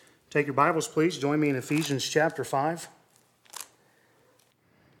Take your Bibles, please. Join me in Ephesians chapter 5.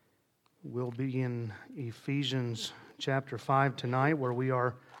 We'll be in Ephesians chapter 5 tonight, where we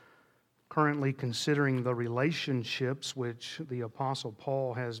are currently considering the relationships which the Apostle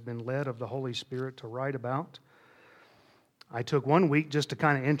Paul has been led of the Holy Spirit to write about. I took 1 week just to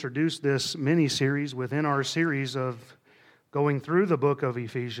kind of introduce this mini-series within our series of going through the book of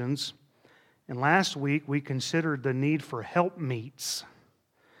Ephesians. And last week we considered the need for helpmeets.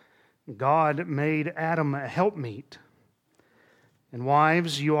 God made Adam a helpmeet. And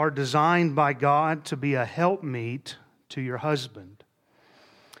wives, you are designed by God to be a helpmeet to your husband.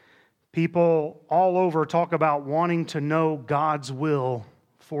 People all over talk about wanting to know God's will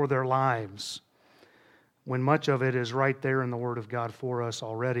for their lives, when much of it is right there in the Word of God for us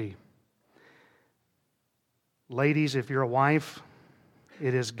already. Ladies, if you're a wife,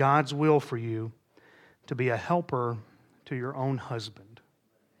 it is God's will for you to be a helper to your own husband.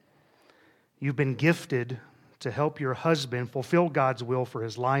 You've been gifted to help your husband fulfill God's will for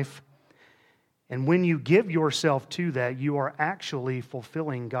his life. And when you give yourself to that, you are actually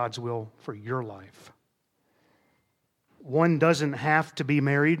fulfilling God's will for your life. One doesn't have to be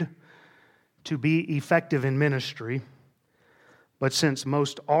married to be effective in ministry. But since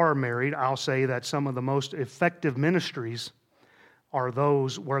most are married, I'll say that some of the most effective ministries are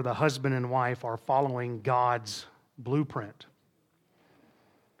those where the husband and wife are following God's blueprint.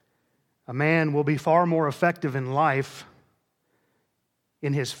 A man will be far more effective in life,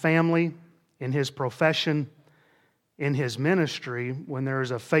 in his family, in his profession, in his ministry, when there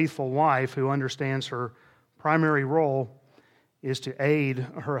is a faithful wife who understands her primary role is to aid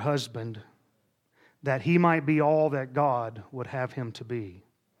her husband, that he might be all that God would have him to be.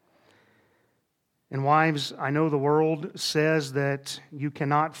 And wives, I know the world says that you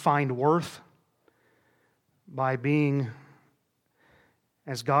cannot find worth by being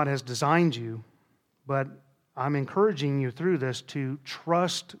as God has designed you, but I'm encouraging you through this to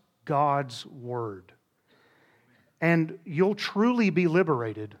trust God's Word. And you'll truly be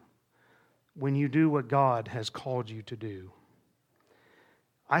liberated when you do what God has called you to do.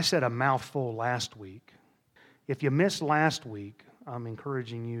 I said a mouthful last week. If you missed last week, I'm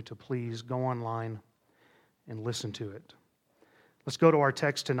encouraging you to please go online and listen to it. Let's go to our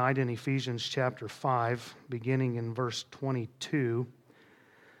text tonight in Ephesians chapter 5, beginning in verse 22.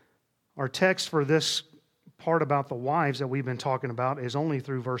 Our text for this part about the wives that we've been talking about is only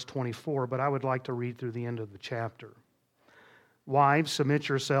through verse 24, but I would like to read through the end of the chapter. Wives, submit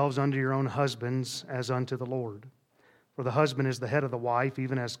yourselves unto your own husbands as unto the Lord. For the husband is the head of the wife,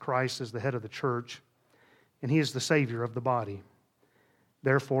 even as Christ is the head of the church, and he is the Savior of the body.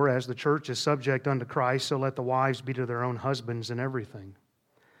 Therefore, as the church is subject unto Christ, so let the wives be to their own husbands in everything.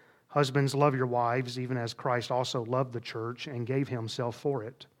 Husbands, love your wives, even as Christ also loved the church and gave himself for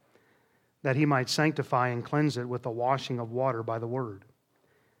it, that he might sanctify and cleanse it with the washing of water by the word,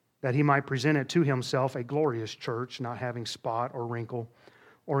 that he might present it to himself a glorious church, not having spot or wrinkle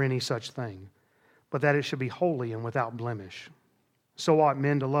or any such thing, but that it should be holy and without blemish. So ought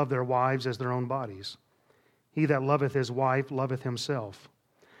men to love their wives as their own bodies. He that loveth his wife loveth himself.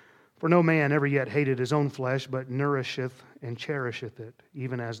 For no man ever yet hated his own flesh, but nourisheth and cherisheth it,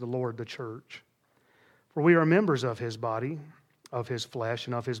 even as the Lord the church. For we are members of his body, of his flesh,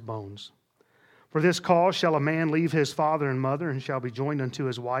 and of his bones. For this cause shall a man leave his father and mother, and shall be joined unto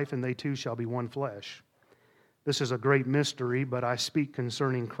his wife, and they two shall be one flesh. This is a great mystery, but I speak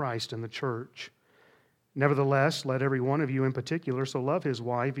concerning Christ and the church. Nevertheless, let every one of you in particular so love his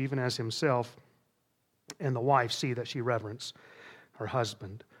wife, even as himself, and the wife see that she reverence her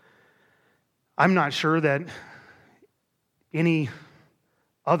husband. I'm not sure that any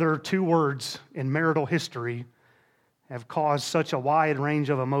other two words in marital history have caused such a wide range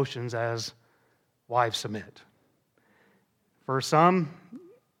of emotions as wives submit. For some,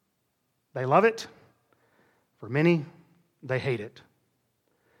 they love it. For many, they hate it.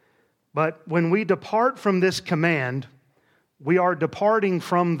 But when we depart from this command, we are departing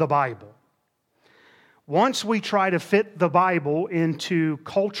from the Bible. Once we try to fit the Bible into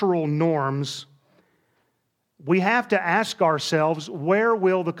cultural norms, we have to ask ourselves, where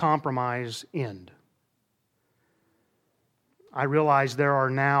will the compromise end? I realize there are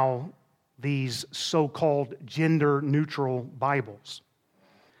now these so-called gender-neutral Bibles.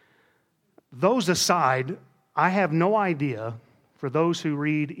 Those aside, I have no idea, for those who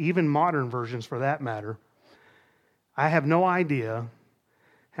read even modern versions for that matter, I have no idea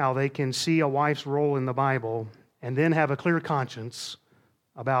how they can see a wife's role in the Bible and then have a clear conscience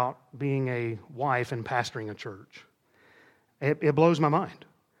about being a wife and pastoring a church. It blows my mind.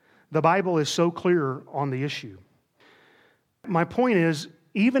 The Bible is so clear on the issue. My point is,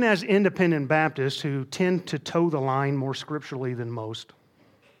 even as independent Baptists who tend to toe the line more scripturally than most,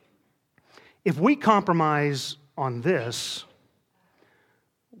 if we compromise on this,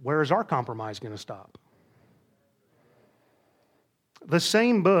 where is our compromise going to stop? The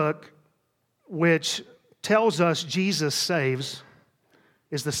same book which tells us Jesus saves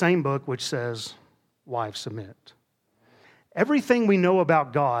is the same book which says, wives, submit. Everything we know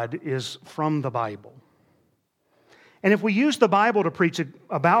about God is from the Bible. And if we use the Bible to preach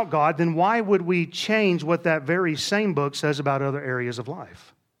about God, then why would we change what that very same book says about other areas of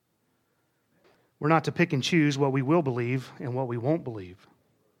life? We're not to pick and choose what we will believe and what we won't believe.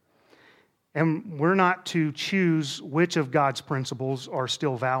 And we're not to choose which of God's principles are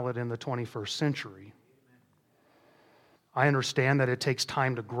still valid in the 21st century. I understand that it takes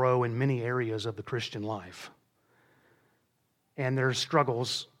time to grow in many areas of the Christian life. And there's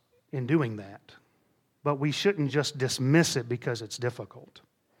struggles in doing that. But we shouldn't just dismiss it because it's difficult.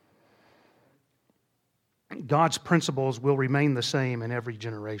 God's principles will remain the same in every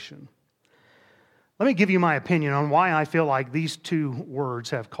generation. Let me give you my opinion on why I feel like these two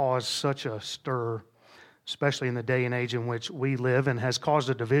words have caused such a stir, especially in the day and age in which we live, and has caused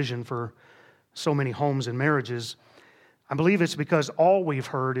a division for so many homes and marriages. I believe it's because all we've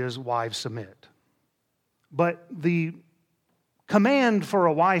heard is wives submit. But the command for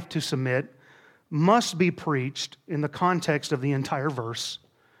a wife to submit must be preached in the context of the entire verse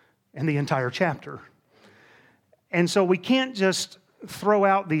and the entire chapter. And so we can't just throw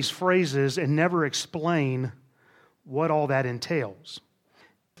out these phrases and never explain what all that entails.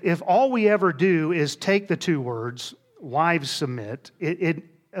 If all we ever do is take the two words, wives submit, it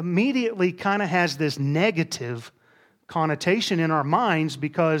immediately kind of has this negative connotation in our minds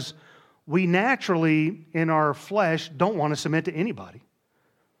because we naturally, in our flesh, don't want to submit to anybody.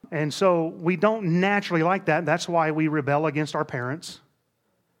 And so we don't naturally like that. That's why we rebel against our parents.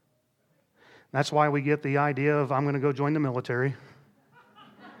 That's why we get the idea of, I'm going to go join the military.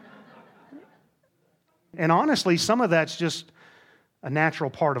 And honestly, some of that's just a natural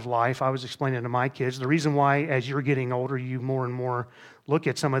part of life. I was explaining to my kids, the reason why, as you're getting older, you more and more look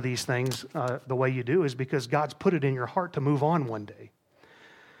at some of these things the way you do is because God's put it in your heart to move on one day.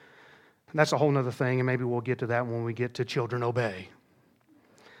 And that's a whole other thing, and maybe we'll get to that when we get to children obey.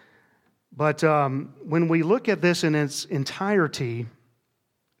 But when we look at this in its entirety,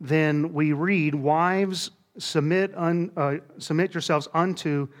 then we read, wives, submit yourselves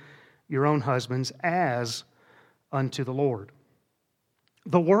unto your own husbands as unto the Lord.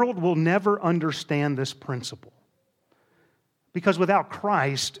 The world will never understand this principle. Because without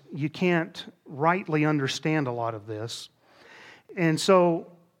Christ, you can't rightly understand a lot of this. And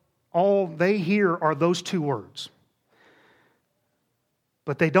so all they hear are those two words.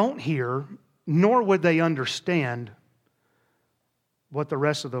 But they don't hear, nor would they understand what the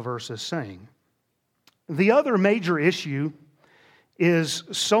rest of the verse is saying. The other major issue is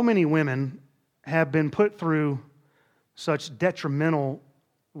so many women have been put through such detrimental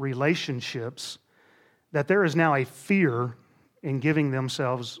relationships that there is now a fear in giving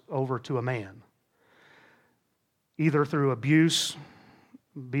themselves over to a man, either through abuse,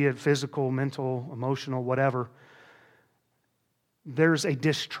 be it physical, mental, emotional, whatever. There's a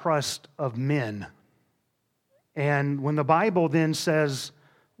distrust of men. And when the Bible then says,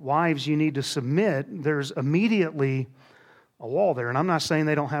 wives, you need to submit, there's immediately a wall there. And I'm not saying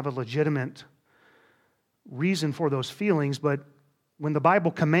they don't have a legitimate reason for those feelings, but when the Bible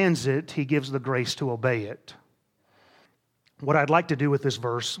commands it, He gives the grace to obey it. What I'd like to do with this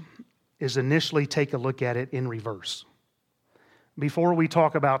verse is initially take a look at it in reverse. Before we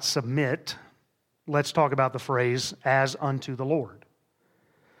talk about submit, let's talk about the phrase, as unto the Lord.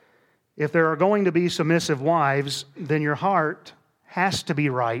 If there are going to be submissive wives, then your heart has to be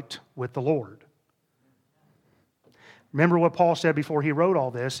right with the Lord. Remember what Paul said before he wrote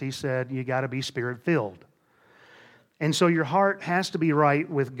all this? He said, you got to be Spirit-filled. And so your heart has to be right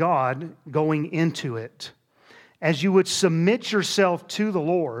with God going into it. As you would submit yourself to the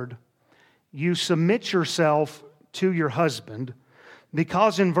Lord, you submit yourself to your husband,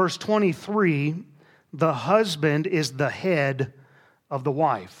 because in verse 23, the husband is the head of the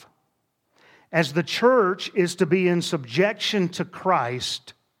wife. As the church is to be in subjection to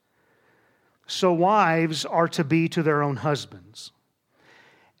Christ, so wives are to be to their own husbands.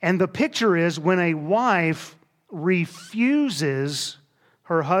 And the picture is when a wife refuses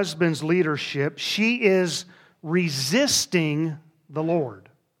her husband's leadership, she is resisting the Lord.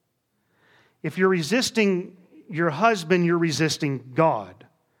 If you're resisting your husband, you're resisting God.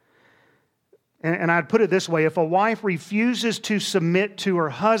 And I'd put it this way, if a wife refuses to submit to her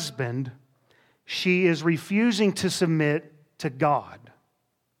husband, she is refusing to submit to God.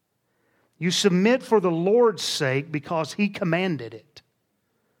 You submit for the Lord's sake because He commanded it.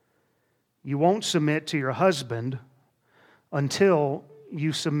 You won't submit to your husband until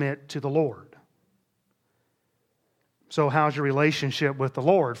you submit to the Lord. So how's your relationship with the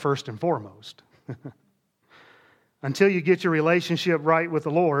Lord, first and foremost? Until you get your relationship right with the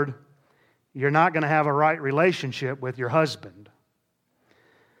Lord, you're not going to have a right relationship with your husband.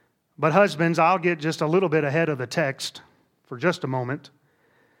 But husbands, I'll get just a little bit ahead of the text for just a moment.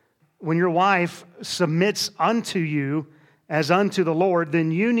 When your wife submits unto you as unto the Lord,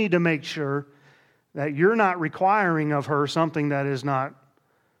 then you need to make sure that you're not requiring of her something that is not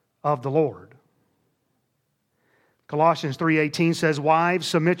of the Lord. Colossians 3:18 says, "Wives,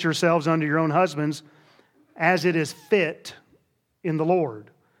 submit yourselves unto your own husbands as it is fit in the Lord,"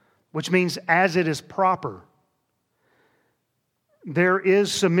 which means as it is proper. There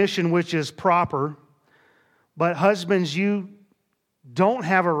is submission which is proper, but husbands, you don't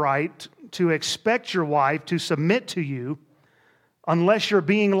have a right to expect your wife to submit to you unless you're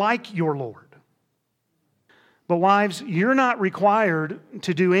being like your Lord. But wives, you're not required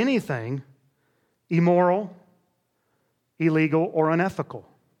to do anything immoral, illegal, or unethical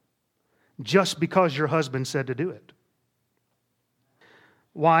just because your husband said to do it.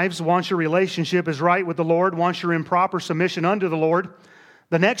 Wives, once your relationship is right with the Lord, once you're in proper submission unto the Lord,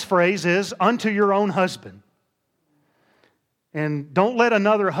 the next phrase is, unto your own husband. And don't let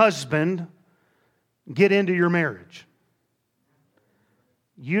another husband get into your marriage.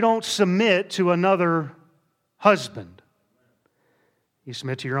 You don't submit to another husband. You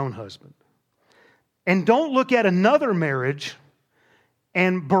submit to your own husband. And don't look at another marriage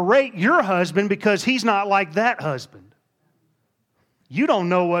and berate your husband because he's not like that husband. You don't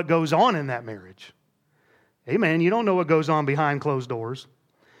know what goes on in that marriage. Amen. You don't know what goes on behind closed doors.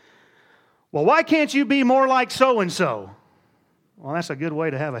 Well, why can't you be more like so-and-so? Well, that's a good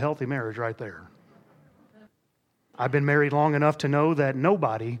way to have a healthy marriage right there. I've been married long enough to know that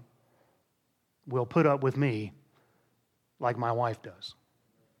nobody will put up with me like my wife does.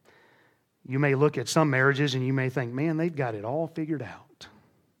 You may look at some marriages and you may think, man, they've got it all figured out.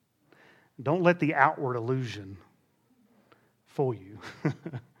 Don't let the outward illusion fool you.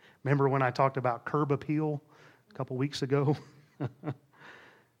 Remember when I talked about curb appeal a couple weeks ago?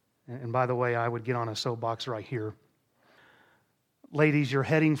 And by the way, I would get on a soapbox right here. Ladies, you're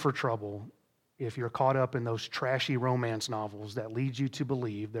heading for trouble if you're caught up in those trashy romance novels that lead you to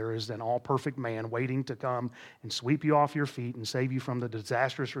believe there is an all-perfect man waiting to come and sweep you off your feet and save you from the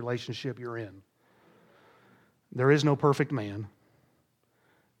disastrous relationship you're in. There is no perfect man.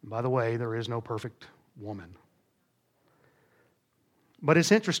 And by the way, there is no perfect woman. But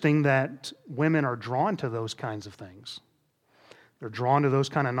it's interesting that women are drawn to those kinds of things. They're drawn to those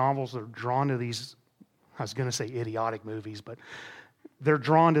kind of novels. They're drawn to these, I was going to say idiotic movies, but they're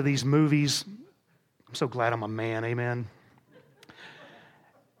drawn to these movies. I'm so glad I'm a man, amen?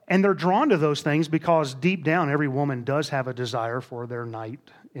 And they're drawn to those things because deep down, every woman does have a desire for their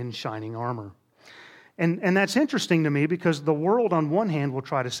knight in shining armor. And that's interesting to me because the world on one hand will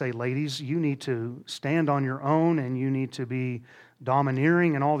try to say, ladies, you need to stand on your own and you need to be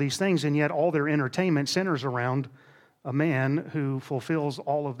domineering and all these things, and yet all their entertainment centers around a man who fulfills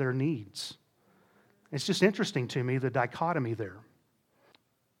all of their needs. It's just interesting to me, the dichotomy there.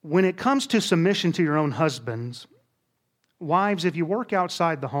 When it comes to submission to your own husbands, wives, if you work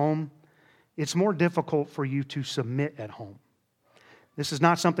outside the home, it's more difficult for you to submit at home. This is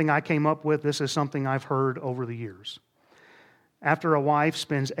not something I came up with. This is something I've heard over the years. After a wife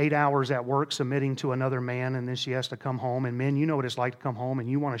spends 8 hours at work submitting to another man, and then she has to come home, and men, you know what it's like to come home, and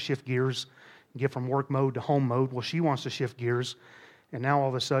you want to shift gears and get from work mode to home mode. Well, she wants to shift gears, and now all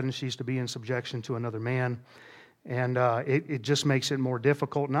of a sudden she's to be in subjection to another man. And it just makes it more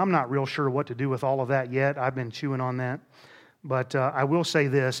difficult. And I'm not real sure what to do with all of that yet. I've been chewing on that. But I will say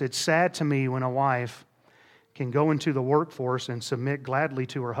this. It's sad to me when a wife can go into the workforce and submit gladly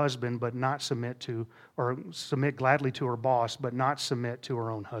to her husband, but not submit to, or submit gladly to her boss, but not submit to her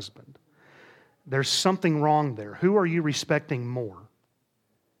own husband. There's something wrong there. Who are you respecting more?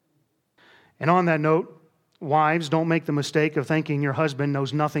 And on that note, wives, don't make the mistake of thinking your husband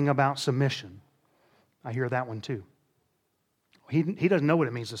knows nothing about submission. I hear that one too. He doesn't know what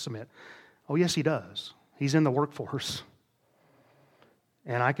it means to submit. Oh, yes, he does. He's in the workforce.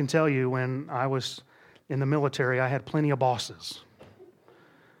 And I can tell you, when I was in the military, I had plenty of bosses.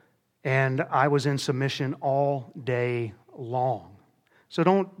 And I was in submission all day long. So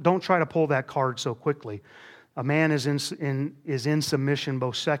don't try to pull that card so quickly. A man is in submission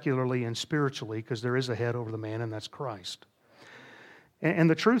both secularly and spiritually, because there is a head over the man, and that's Christ. And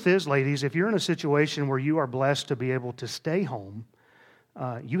the truth is, ladies, if you're in a situation where you are blessed to be able to stay home,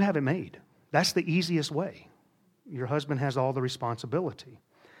 you have it made. That's the easiest way. Your husband has all the responsibility.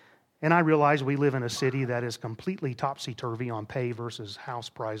 And I realize we live in a city that is completely topsy-turvy on pay versus house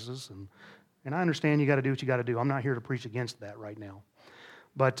prices. And I understand you got to do what you got to do. I'm not here to preach against that right now.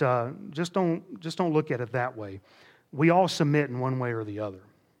 But just don't look at it that way. We all submit in one way or the other.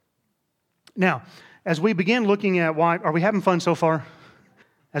 Now, as we begin looking at why, are we having fun so far?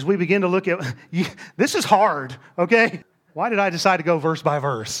 As we begin to look at, this is hard, okay? Why did I decide to go verse by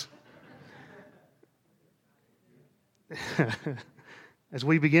verse? As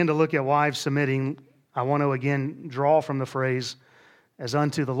we begin to look at wives submitting, I want to again draw from the phrase, as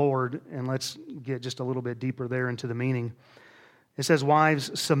unto the Lord, and let's get just a little bit deeper there into the meaning. It says,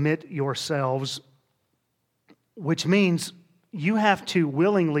 wives, submit yourselves, which means you have to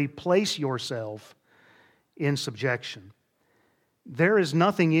willingly place yourself in subjection. There is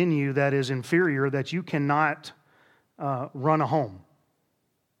nothing in you that is inferior that you cannot run a home.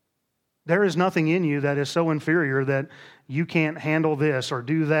 There is nothing in you that is so inferior that you can't handle this or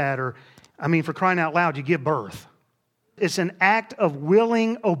do that. Or, I mean, for crying out loud, you give birth. It's an act of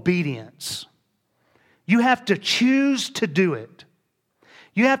willing obedience. You have to choose to do it.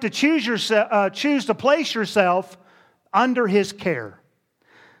 You have to choose to place yourself under His care.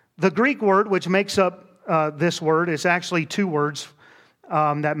 The Greek word, which makes up this word, is actually two words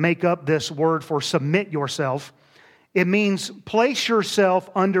that make up this word for submit yourself. It means place yourself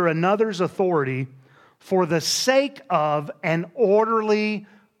under another's authority for the sake of an orderly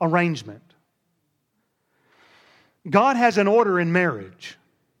arrangement. God has an order in marriage.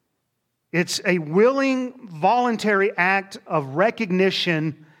 It's a willing, voluntary act of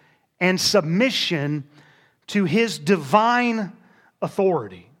recognition and submission to His divine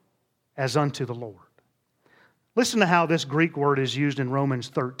authority as unto the Lord. Listen to how this Greek word is used in Romans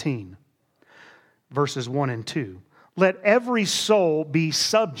 13, verses 1 and 2. Let every soul be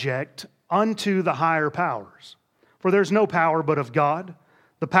subject unto the higher powers. For there's no power but of God.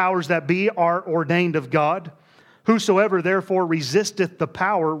 The powers that be are ordained of God. Whosoever therefore resisteth the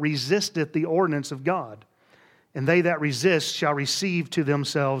power resisteth the ordinance of God. And they that resist shall receive to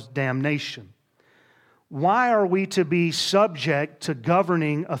themselves damnation. Why are we to be subject to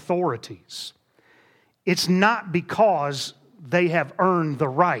governing authorities? It's not because they have earned the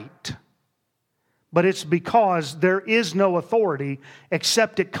right, but it's because there is no authority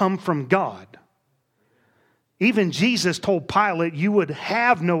except it come from God. Even Jesus told Pilate, you would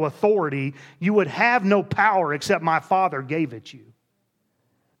have no authority, you would have no power except my Father gave it you.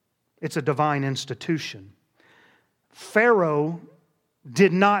 It's a divine institution. Pharaoh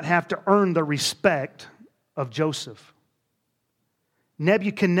did not have to earn the respect of Joseph.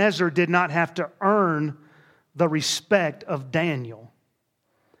 Nebuchadnezzar did not have to earn the respect of Daniel.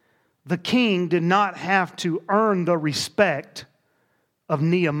 The king did not have to earn the respect of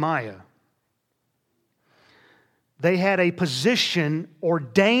Nehemiah. They had a position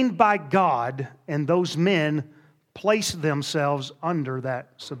ordained by God, and those men placed themselves under that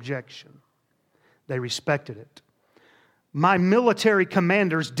subjection. They respected it. My military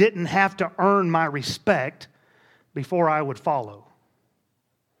commanders didn't have to earn my respect before I would follow.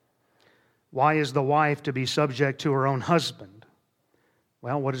 Why is the wife to be subject to her own husband?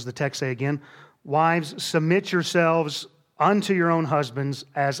 Well, what does the text say again? Wives, submit yourselves unto your own husbands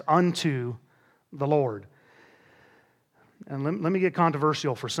as unto the Lord. And let me get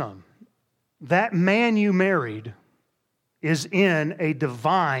controversial for some. That man you married is in a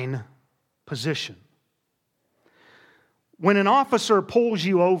divine position. When an officer pulls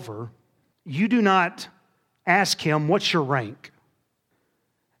you over, you do not ask him, what's your rank?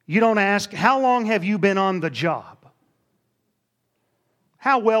 You don't ask, how long have you been on the job?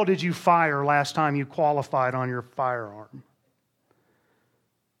 How well did you fire last time you qualified on your firearm?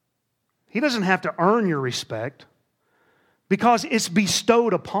 He doesn't have to earn your respect because it's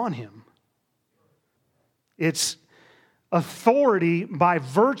bestowed upon him. It's authority by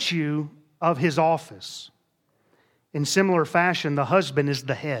virtue of his office. In similar fashion, the husband is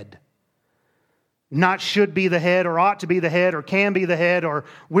the head. Not should be the head or ought to be the head or can be the head or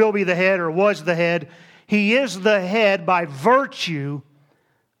will be the head or was the head. He is the head by virtue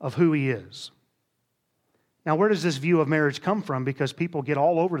of who he is. Now, where does this view of marriage come from? Because people get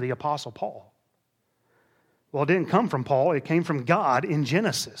all over the Apostle Paul. Well, it didn't come from Paul. It came from God in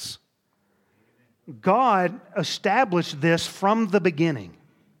Genesis. God established this from the beginning.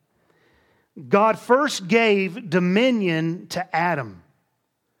 God first gave dominion to Adam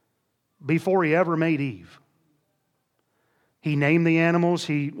before he ever made Eve. He named the animals.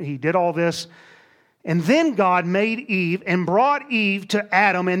 He did all this. And then God made Eve and brought Eve to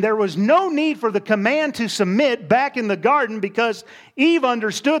Adam, and there was no need for the command to submit back in the garden because Eve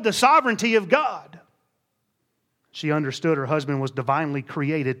understood the sovereignty of God. She understood her husband was divinely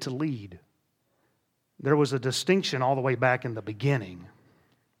created to lead. There was a distinction all the way back in the beginning.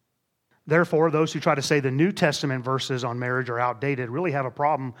 Therefore, those who try to say the New Testament verses on marriage are outdated really have a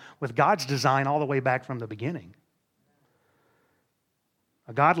problem with God's design all the way back from the beginning.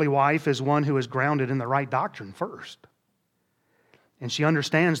 A godly wife is one who is grounded in the right doctrine first. And she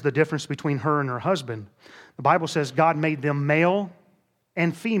understands the difference between her and her husband. The Bible says God made them male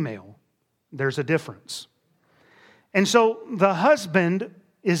and female. There's a difference. And so the husband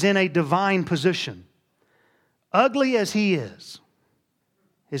is in a divine position. Ugly as he is.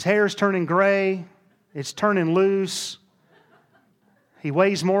 His hair is turning gray. It's turning loose. He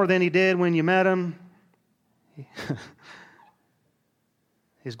weighs more than he did when you met him.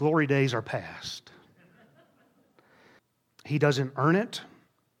 His glory days are past. He doesn't earn it.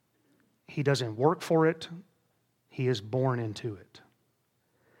 He doesn't work for it. He is born into it.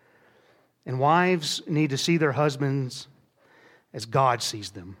 And wives need to see their husbands as God sees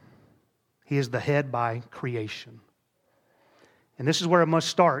them. He is the head by creation. And this is where it must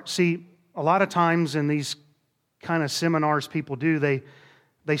start. See, a lot of times in these kind of seminars people do,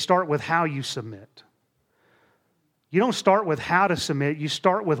 they start with how you submit. You don't start with how to submit, you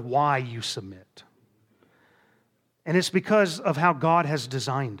start with why you submit. And it's because of how God has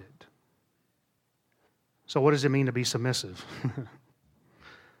designed it. So what does it mean to be submissive?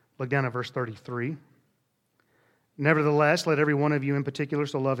 Look down at verse 33. Nevertheless, let every one of you in particular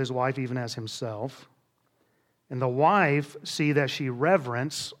so love his wife even as himself. And the wife see that she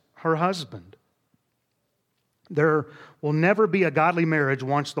reverence her husband. There will never be a godly marriage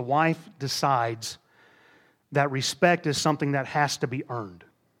once the wife decides that respect is something that has to be earned.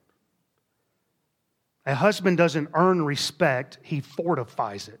 A husband doesn't earn respect, he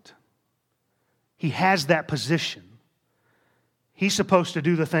fortifies it. He has that position. He's supposed to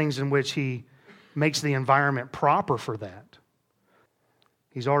do the things in which he makes the environment proper for that.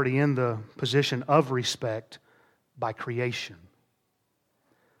 He's already in the position of respect by creation.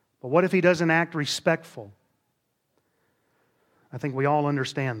 But what if he doesn't act respectful? I think we all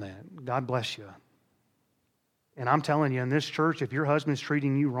understand that. God bless you. And I'm telling you, in this church, if your husband's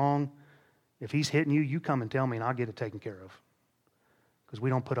treating you wrong, if he's hitting you, you come and tell me and I'll get it taken care of. Because we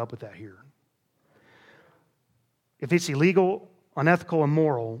don't put up with that here. If it's illegal, unethical,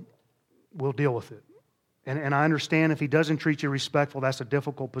 immoral, we'll deal with it. And I understand if he doesn't treat you respectful, that's a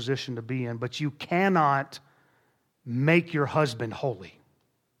difficult position to be in. But you cannot make your husband holy.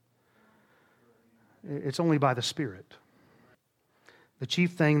 It's only by the Spirit. The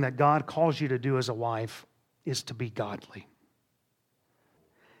chief thing that God calls you to do as a wife is to be godly.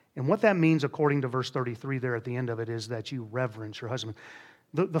 And what that means, according to verse 33 there at the end of it, is that you reverence your husband.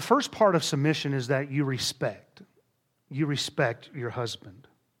 The first part of submission is that you respect. You respect your husband.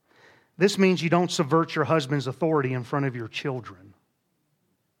 This means you don't subvert your husband's authority in front of your children.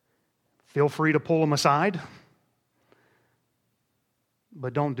 Feel free to pull them aside,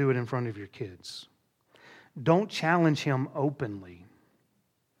 but don't do it in front of your kids. Don't challenge him openly.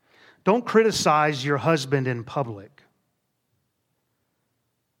 Don't criticize your husband in public.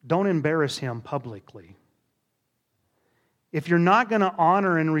 Don't embarrass him publicly. If you're not going to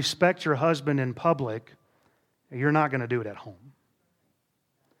honor and respect your husband in public, you're not going to do it at home.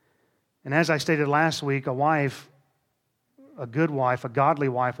 And as I stated last week, a wife, a good wife, a godly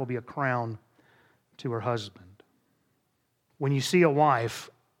wife will be a crown to her husband. When you see a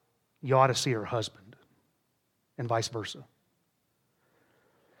wife, you ought to see her husband, and vice versa.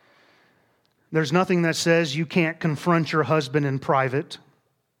 There's nothing that says you can't confront your husband in private,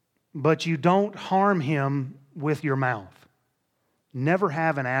 but you don't harm him with your mouth. Never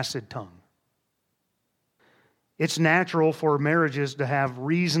have an acid tongue. It's natural for marriages to have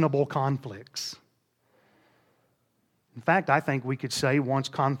reasonable conflicts. In fact, I think we could say once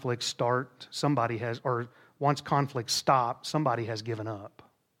conflicts start, once conflicts stop, somebody has given up.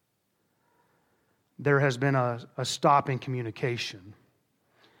 There has been a stop in communication.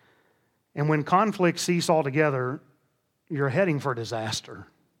 And when conflicts cease altogether, you're heading for disaster.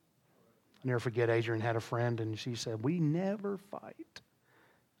 I'll never forget, Adrian had a friend and she said, "We never fight."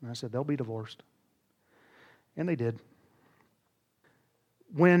 And I said, "They'll be divorced." And they did.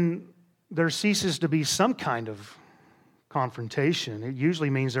 When there ceases to be some kind of confrontation, it usually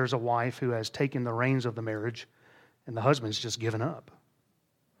means there's a wife who has taken the reins of the marriage and the husband's just given up.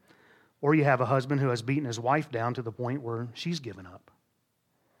 Or you have a husband who has beaten his wife down to the point where she's given up.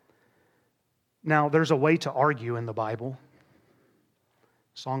 Now, there's a way to argue in the Bible.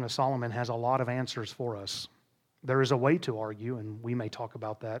 Song of Solomon has a lot of answers for us. There is a way to argue, and we may talk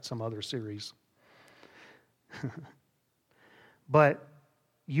about that some other series. But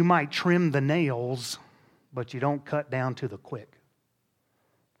you might trim the nails, but you don't cut down to the quick,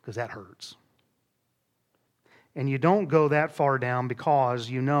 because that hurts. And you don't go that far down because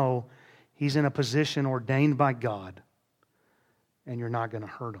you know he's in a position ordained by God, and you're not going to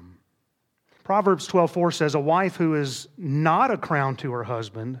hurt him. Proverbs 12:4 says, a wife who is not a crown to her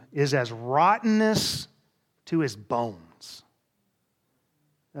husband is as rottenness to his bones.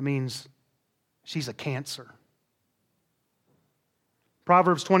 That means she's a cancer.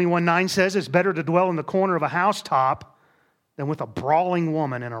 Proverbs 21:9 says, it's better to dwell in the corner of a housetop than with a brawling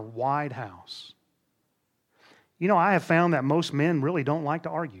woman in a wide house. You know, I have found that most men really don't like to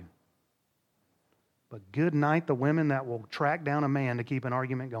argue. But good night the women that will track down a man to keep an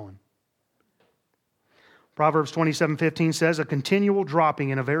argument going. Proverbs 27:15 says, a continual dropping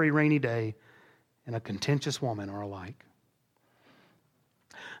in a very rainy day and a contentious woman are alike.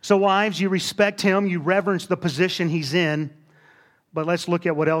 So wives, you respect him, you reverence the position he's in, but let's look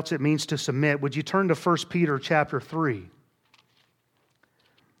at what else it means to submit. Would you turn to 1 Peter chapter 3?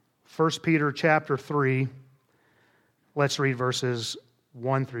 1 Peter chapter 3, let's read verses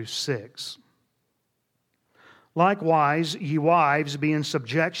 1 through 6. Likewise, ye wives, be in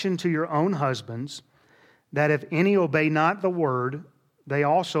subjection to your own husbands, that if any obey not the word, they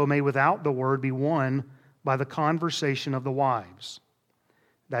also may without the word be won by the conversation of the wives.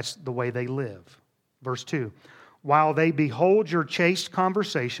 That's the way they live. Verse 2, while they behold your chaste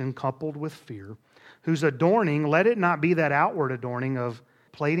conversation coupled with fear, whose adorning, let it not be that outward adorning of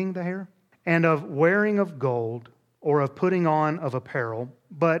plaiting the hair, and of wearing of gold, or of putting on of apparel,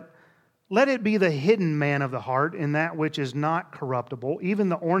 but let it be the hidden man of the heart in that which is not corruptible, even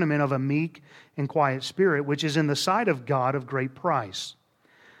the ornament of a meek and quiet spirit, which is in the sight of God of great price.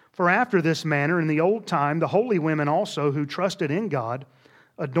 For after this manner, in the old time, the holy women also who trusted in God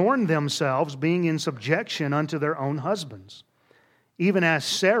adorned themselves, being in subjection unto their own husbands, even as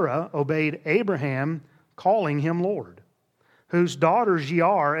Sarah obeyed Abraham, calling him Lord, whose daughters ye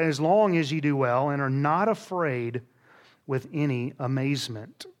are, as long as ye do well, and are not afraid with any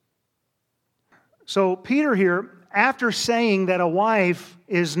amazement. So Peter here, after saying that a wife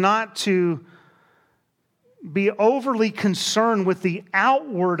is not to be overly concerned with the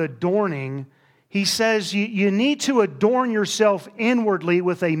outward adorning, he says you need to adorn yourself inwardly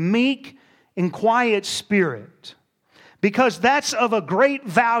with a meek and quiet spirit, because that's of a great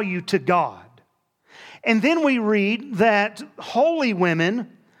value to God. And then we read that holy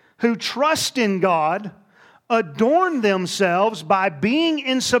women who trust in God adorn themselves by being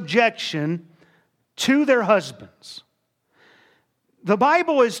in subjection to their husbands. The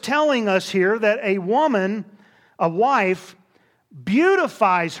Bible is telling us here that a woman, a wife,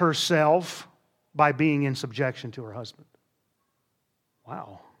 beautifies herself by being in subjection to her husband.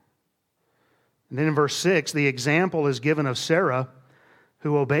 Wow. And then in verse 6, the example is given of Sarah,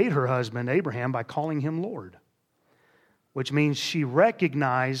 who obeyed her husband Abraham by calling him Lord, which means she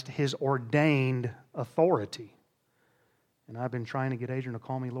recognized his ordained authority. And I've been trying to get Adrian to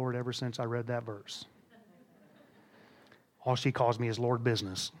call me Lord ever since I read that verse. All she calls me is Lord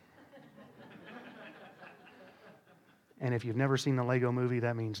Business. And if you've never seen the Lego movie,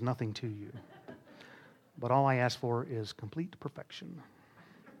 that means nothing to you. But all I ask for is complete perfection.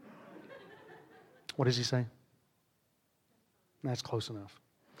 What does he say? That's close enough.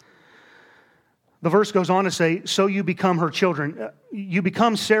 The verse goes on to say, so you become her children. You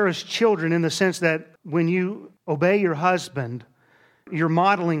become Sarah's children in the sense that when you obey your husband, you're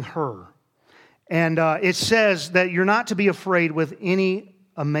modeling her. And it says that you're not to be afraid with any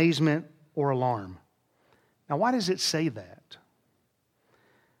amazement or alarm. Now, why does it say that?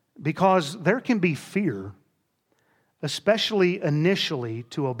 Because there can be fear, especially initially,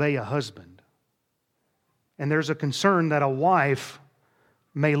 to obey a husband. And there's a concern that a wife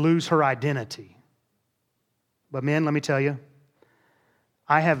may lose her identity. But men, let me tell you,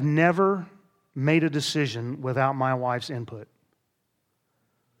 I have never made a decision without my wife's input.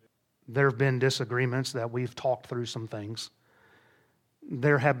 There have been disagreements that we've talked through some things.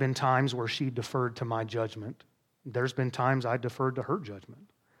 There have been times where she deferred to my judgment. There's been times I deferred to her judgment.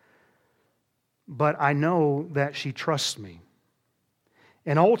 But I know that she trusts me.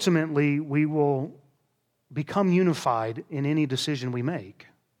 And ultimately, we will become unified in any decision we make.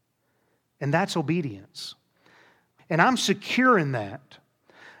 And that's obedience. And I'm secure in that.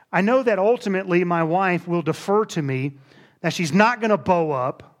 I know that ultimately my wife will defer to me, that she's not going to bow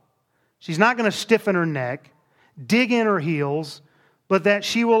up, she's not going to stiffen her neck, dig in her heels, but that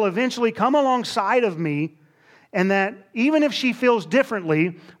she will eventually come alongside of me And that even if she feels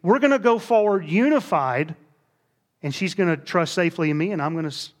differently, we're going to go forward unified, and she's going to trust safely in me, and I'm going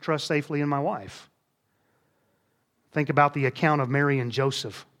to trust safely in my wife. Think about the account of Mary and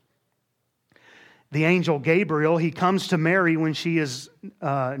Joseph. The angel Gabriel, he comes to Mary when she is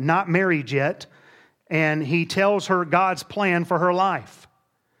not married yet, and he tells her God's plan for her life.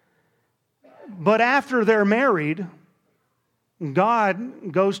 But after they're married,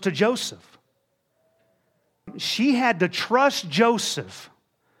 God goes to Joseph. She had to trust Joseph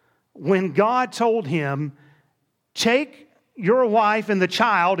when God told him, take your wife and the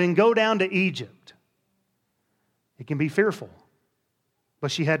child and go down to Egypt. It can be fearful,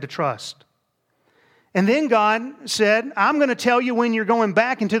 but she had to trust. And then God said, I'm going to tell you when you're going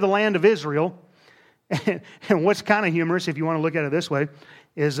back into the land of Israel. And what's kind of humorous, if you want to look at it this way,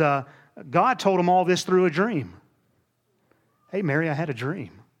 is God told him all this through a dream. Hey, Mary, I had a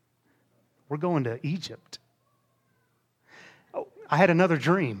dream. We're going to Egypt. Oh, I had another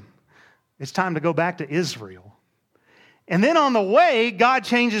dream. It's time to go back to Israel. And then on the way, God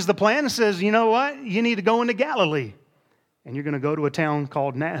changes the plan and says, you know what? You need to go into Galilee. And you're going to go to a town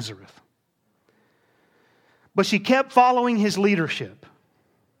called Nazareth. But she kept following his leadership.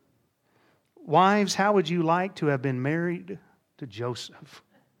 Wives, how would you like to have been married to Joseph?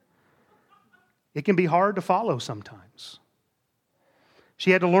 It can be hard to follow sometimes.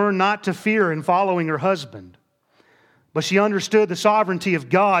 She had to learn not to fear in following her husband. But she understood the sovereignty of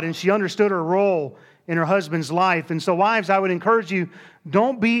God, and she understood her role in her husband's life. And so, wives, I would encourage you,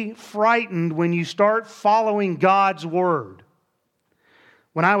 don't be frightened when you start following God's word.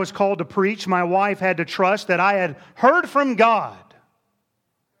 When I was called to preach, my wife had to trust that I had heard from God.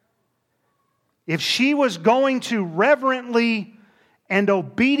 If she was going to reverently and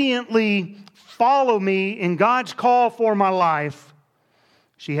obediently follow me in God's call for my life,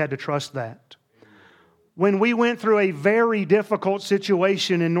 she had to trust that. When we went through a very difficult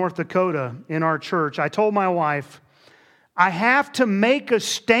situation in North Dakota in our church, I told my wife, I have to make a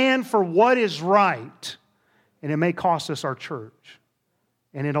stand for what is right, and it may cost us our church.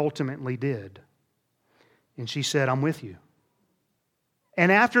 And it ultimately did. And she said, I'm with you. And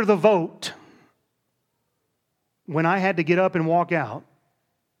after the vote, when I had to get up and walk out,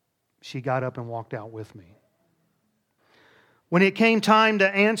 she got up and walked out with me. When it came time to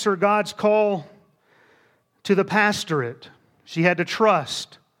answer God's call to the pastorate, she had to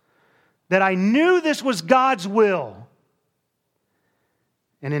trust that I knew this was God's will.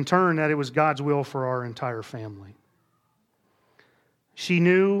 And in turn, that it was God's will for our entire family. She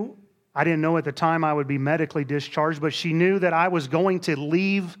knew, I didn't know at the time I would be medically discharged, but she knew that I was going to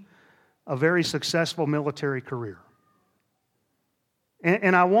leave a very successful military career.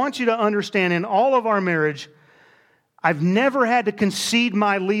 And I want you to understand, in all of our marriage, I've never had to concede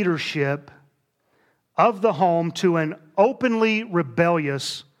my leadership of the home to an openly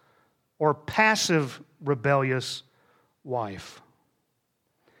rebellious or passive rebellious wife.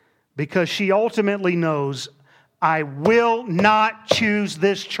 Because she ultimately knows I will not choose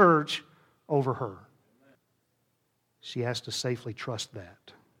this church over her. She has to safely trust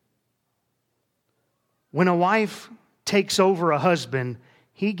that. When a wife takes over a husband,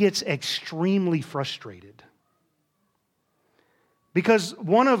 he gets extremely frustrated. Because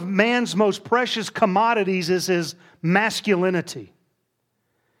one of man's most precious commodities is his masculinity.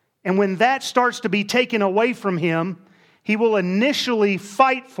 And when that starts to be taken away from him, he will initially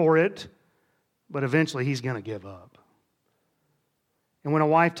fight for it, but eventually he's going to give up. And when a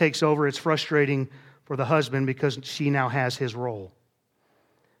wife takes over, it's frustrating for the husband because she now has his role.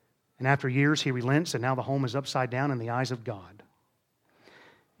 And after years, he relents, and now the home is upside down in the eyes of God.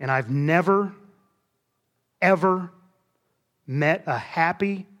 And I've never, ever met a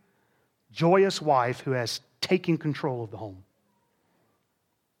happy, joyous wife who has taken control of the home.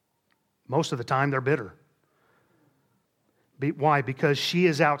 Most of the time, they're bitter. Why? Because she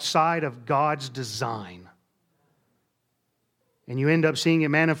is outside of God's design. And you end up seeing it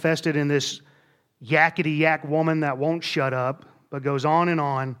manifested in this yakety-yak woman that won't shut up, but goes on,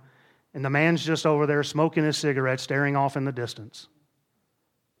 and the man's just over there smoking his cigarette, staring off in the distance.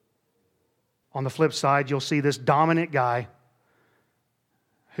 On the flip side, you'll see this dominant guy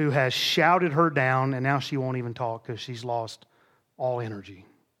who has shouted her down, and now she won't even talk because she's lost all energy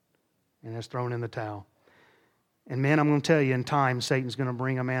and has thrown in the towel. And men, I'm going to tell you, in time, Satan's going to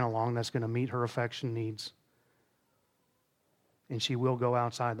bring a man along that's going to meet her affection needs. And she will go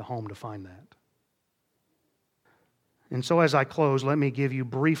outside the home to find that. And so as I close, let me give you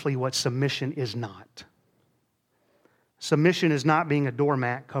briefly what submission is not. Submission is not being a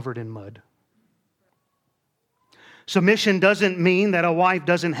doormat covered in mud. Submission doesn't mean that a wife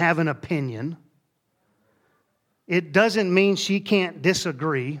doesn't have an opinion. It doesn't mean she can't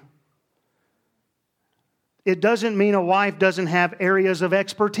disagree. It doesn't mean a wife doesn't have areas of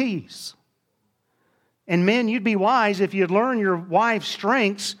expertise. And men, you'd be wise if you'd learn your wife's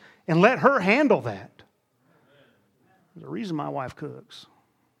strengths and let her handle that. There's a reason my wife cooks.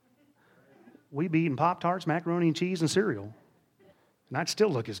 We be eating Pop-Tarts, macaroni and cheese, and cereal. And I'd still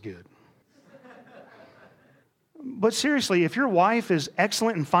look as good. But seriously, if your wife is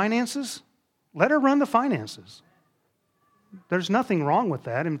excellent in finances, let her run the finances. There's nothing wrong with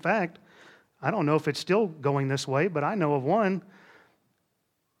that. In fact, I don't know if it's still going this way, but I know of one.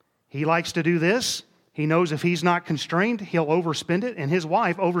 He likes to do this. He knows if he's not constrained, he'll overspend it, and his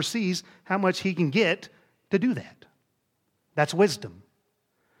wife oversees how much he can get to do that. That's wisdom.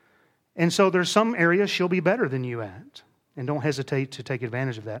 And so there's some areas she'll be better than you at, and don't hesitate to take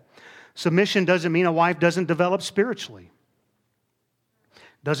advantage of that. Submission doesn't mean a wife doesn't develop spiritually.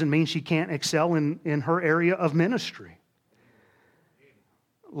 Doesn't mean she can't excel in her area of ministry.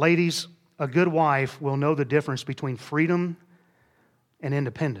 Ladies, a good wife will know the difference between freedom and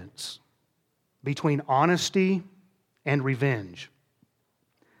independence, between honesty and revenge,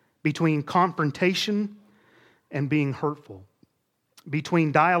 between confrontation and being hurtful,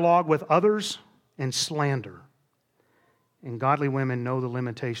 between dialogue with others and slander. And godly women know the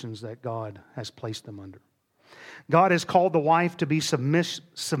limitations that God has placed them under. God has called the wife to be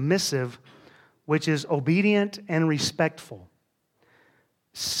submissive, which is obedient and respectful.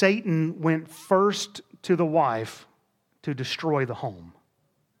 Satan went first to the wife to destroy the home.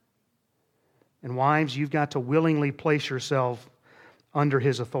 And wives, you've got to willingly place yourself under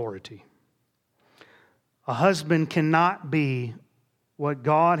his authority. A husband cannot be what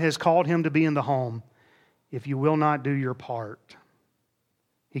God has called him to be in the home if you will not do your part.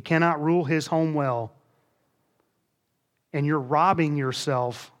 He cannot rule his home well, and you're robbing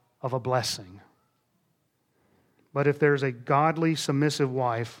yourself of a blessing. But if there's a godly, submissive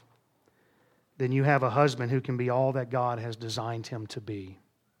wife, then you have a husband who can be all that God has designed him to be.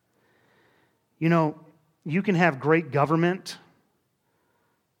 You know, you can have great government,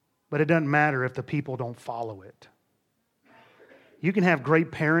 but it doesn't matter if the people don't follow it. You can have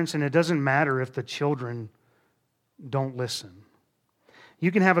great parents, and it doesn't matter if the children don't listen.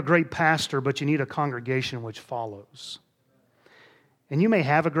 You can have a great pastor, but you need a congregation which follows. And you may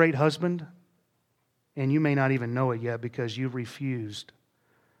have a great husband, and you may not even know it yet because you've refused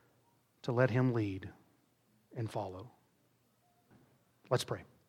to let him lead and follow. Let's pray.